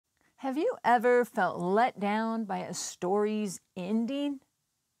Have you ever felt let down by a story's ending?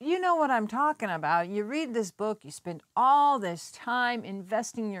 You know what I'm talking about. You read this book, you spend all this time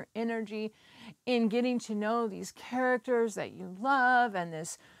investing your energy in getting to know these characters that you love and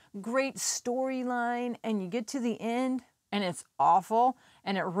this great storyline, and you get to the end and it's awful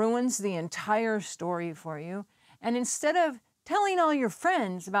and it ruins the entire story for you. And instead of telling all your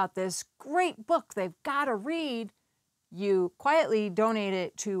friends about this great book they've got to read, you quietly donate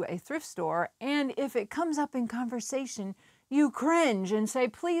it to a thrift store, and if it comes up in conversation, you cringe and say,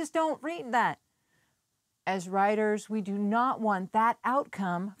 please don't read that. As writers, we do not want that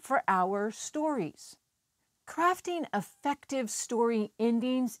outcome for our stories. Crafting effective story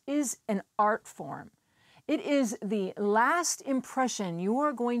endings is an art form. It is the last impression you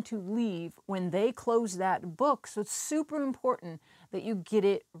are going to leave when they close that book, so it's super important that you get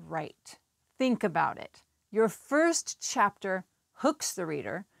it right. Think about it. Your first chapter hooks the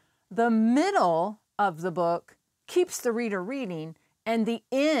reader, the middle of the book keeps the reader reading, and the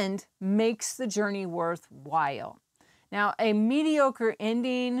end makes the journey worthwhile. Now, a mediocre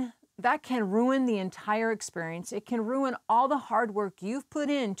ending, that can ruin the entire experience. It can ruin all the hard work you've put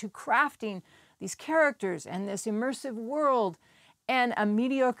into crafting these characters and this immersive world, and a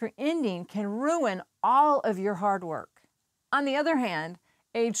mediocre ending can ruin all of your hard work. On the other hand,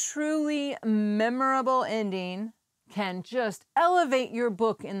 a truly memorable ending can just elevate your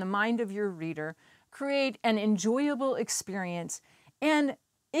book in the mind of your reader, create an enjoyable experience, and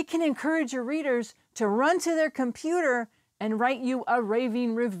it can encourage your readers to run to their computer and write you a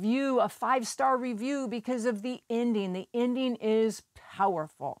raving review, a 5-star review, because of the ending. The ending is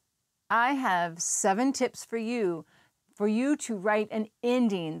powerful. I have 7 tips for you to write an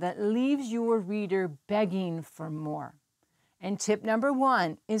ending that leaves your reader begging for more. And tip number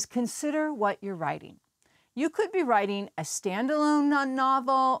 1 is consider what you're writing. You could be writing a standalone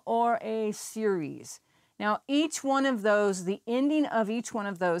novel or a series. Now, each one of those, the ending of each one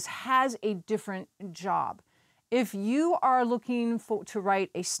of those has a different job. If you are looking to write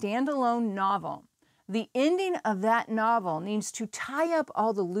a standalone novel, the ending of that novel needs to tie up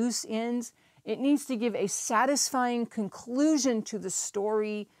all the loose ends. It needs to give a satisfying conclusion to the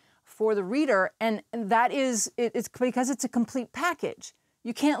story for the reader, and that is, it's because it's a complete package.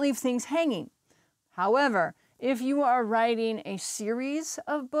 You can't leave things hanging. However, if you are writing a series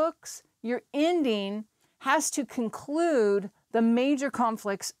of books, your ending has to conclude the major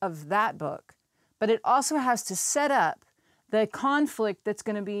conflicts of that book, but it also has to set up the conflict that's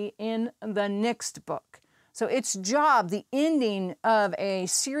going to be in the next book. So its job, the ending of a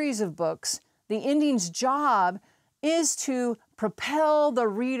series of books, the ending's job is to propel the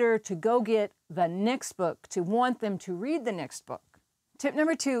reader to go get the next book, to want them to read the next book. Tip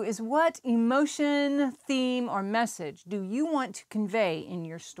number 2 is, what emotion, theme, or message do you want to convey in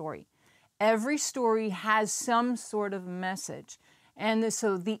your story? Every story has some sort of message. And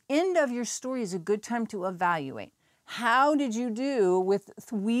so the end of your story is a good time to evaluate. How did you do with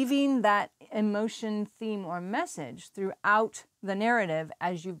weaving that emotion, theme, or message throughout the narrative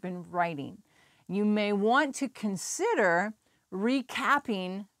as you've been writing? You may want to consider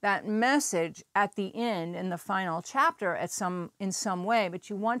recapping that message at the end in the final chapter in some way, but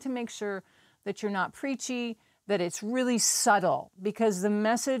you want to make sure that you're not preachy, that it's really subtle, because the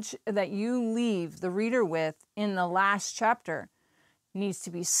message that you leave the reader with in the last chapter needs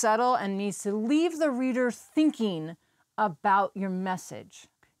to be subtle and needs to leave the reader thinking about your message.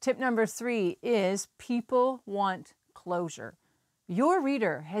 Tip number 3 is, people want closure. Your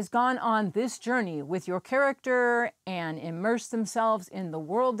reader has gone on this journey with your character and immersed themselves in the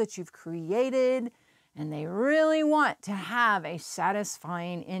world that you've created, and they really want to have a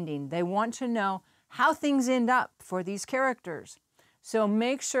satisfying ending. They want to know how things end up for these characters. So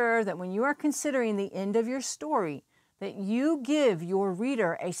make sure that when you are considering the end of your story, that you give your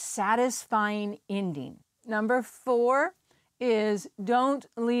reader a satisfying ending. Number 4 is, don't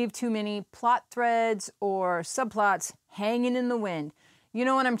leave too many plot threads or subplots hanging in the wind. You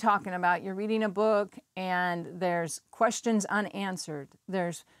know what I'm talking about. You're reading a book and there's questions unanswered.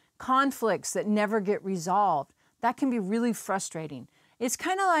 There's conflicts that never get resolved. That can be really frustrating. It's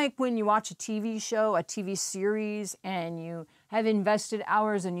kind of like when you watch a TV show, a TV series, and you have invested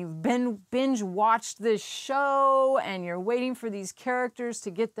hours and you've binge watched this show and you're waiting for these characters to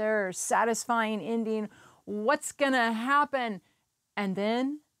get their satisfying ending. What's gonna happen? And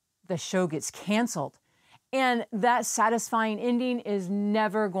then the show gets canceled. And that satisfying ending is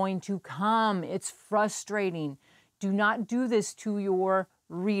never going to come. It's frustrating. Do not do this to your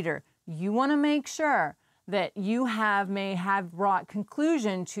reader. You want to make sure that you may have brought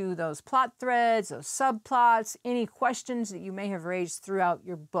conclusion to those plot threads, those subplots, any questions that you may have raised throughout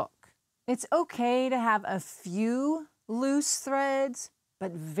your book. It's okay to have a few loose threads,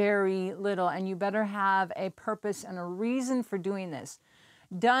 but very little, and you better have a purpose and a reason for doing this.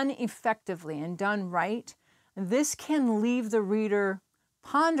 Done effectively and done right, this can leave the reader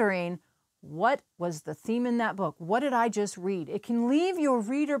pondering, what was the theme in that book? What did I just read? It can leave your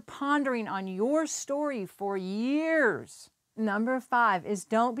reader pondering on your story for years. Number 5 is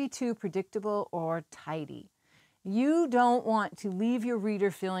don't be too predictable or tidy. You don't want to leave your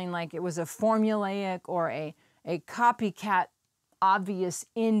reader feeling like it was a formulaic or a copycat obvious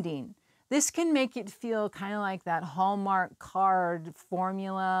ending. This can make it feel kind of like that Hallmark card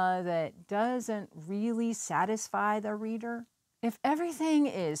formula that doesn't really satisfy the reader. If everything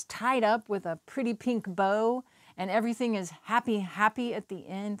is tied up with a pretty pink bow and everything is happy at the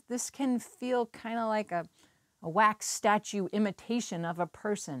end, this can feel kind of like a wax statue imitation of a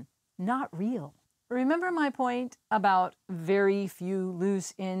person, not real. Remember my point about very few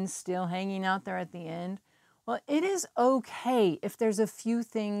loose ends still hanging out there at the end? Well, it is okay if there's a few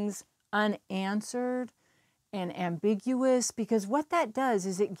things unanswered and ambiguous, because what that does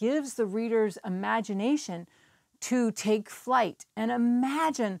is it gives the reader's imagination to take flight and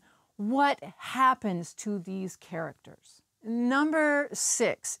imagine what happens to these characters. Number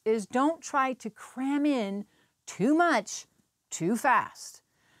 6 is don't try to cram in too much too fast.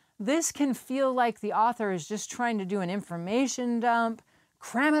 This can feel like the author is just trying to do an information dump,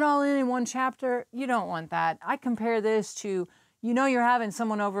 cram it all in one chapter. You don't want that. I compare this to, you're having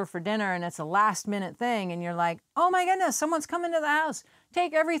someone over for dinner and it's a last minute thing and you're like, oh my goodness, someone's coming to the house.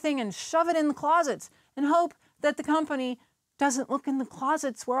 Take everything and shove it in the closets and hope that the company doesn't look in the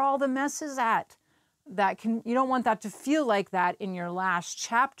closets where all the mess is at. You don't want that to feel like that in your last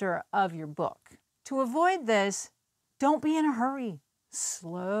chapter of your book. To avoid this, don't be in a hurry.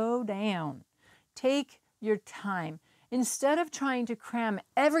 Slow down. Take your time. Instead of trying to cram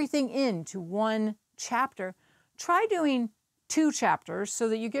everything into one chapter, try doing 2 chapters so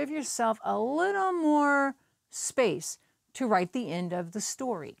that you give yourself a little more space to write the end of the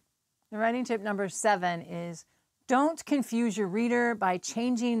story. The writing tip number 7 is don't confuse your reader by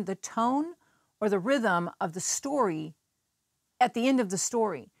changing the tone or the rhythm of the story at the end of the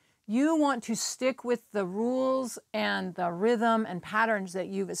story. You want to stick with the rules and the rhythm and patterns that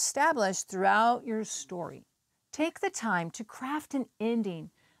you've established throughout your story. Take the time to craft an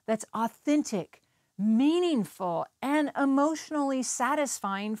ending that's authentic, meaningful, and emotionally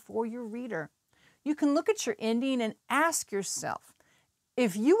satisfying for your reader. You can look at your ending and ask yourself,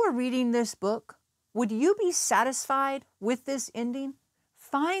 if you were reading this book, would you be satisfied with this ending?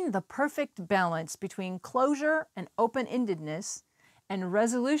 Find the perfect balance between closure and open-endedness and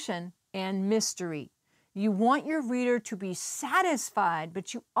resolution and mystery. You want your reader to be satisfied,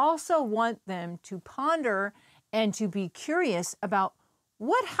 but you also want them to ponder and to be curious about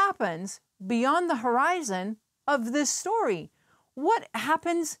what happens beyond the horizon of this story. What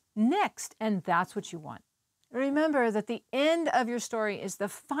happens next? And that's what you want. Remember that the end of your story is the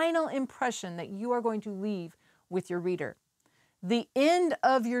final impression that you are going to leave with your reader. The end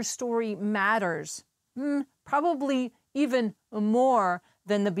of your story matters, probably even more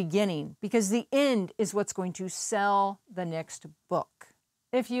than the beginning, because the end is what's going to sell the next book.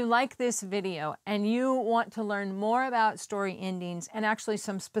 If you like this video and you want to learn more about story endings and actually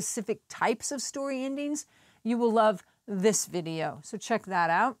some specific types of story endings, you will love this video. So check that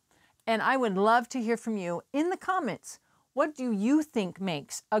out. And I would love to hear from you in the comments. What do you think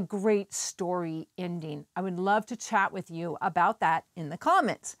makes a great story ending? I would love to chat with you about that in the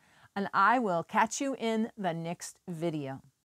comments. And I will catch you in the next video.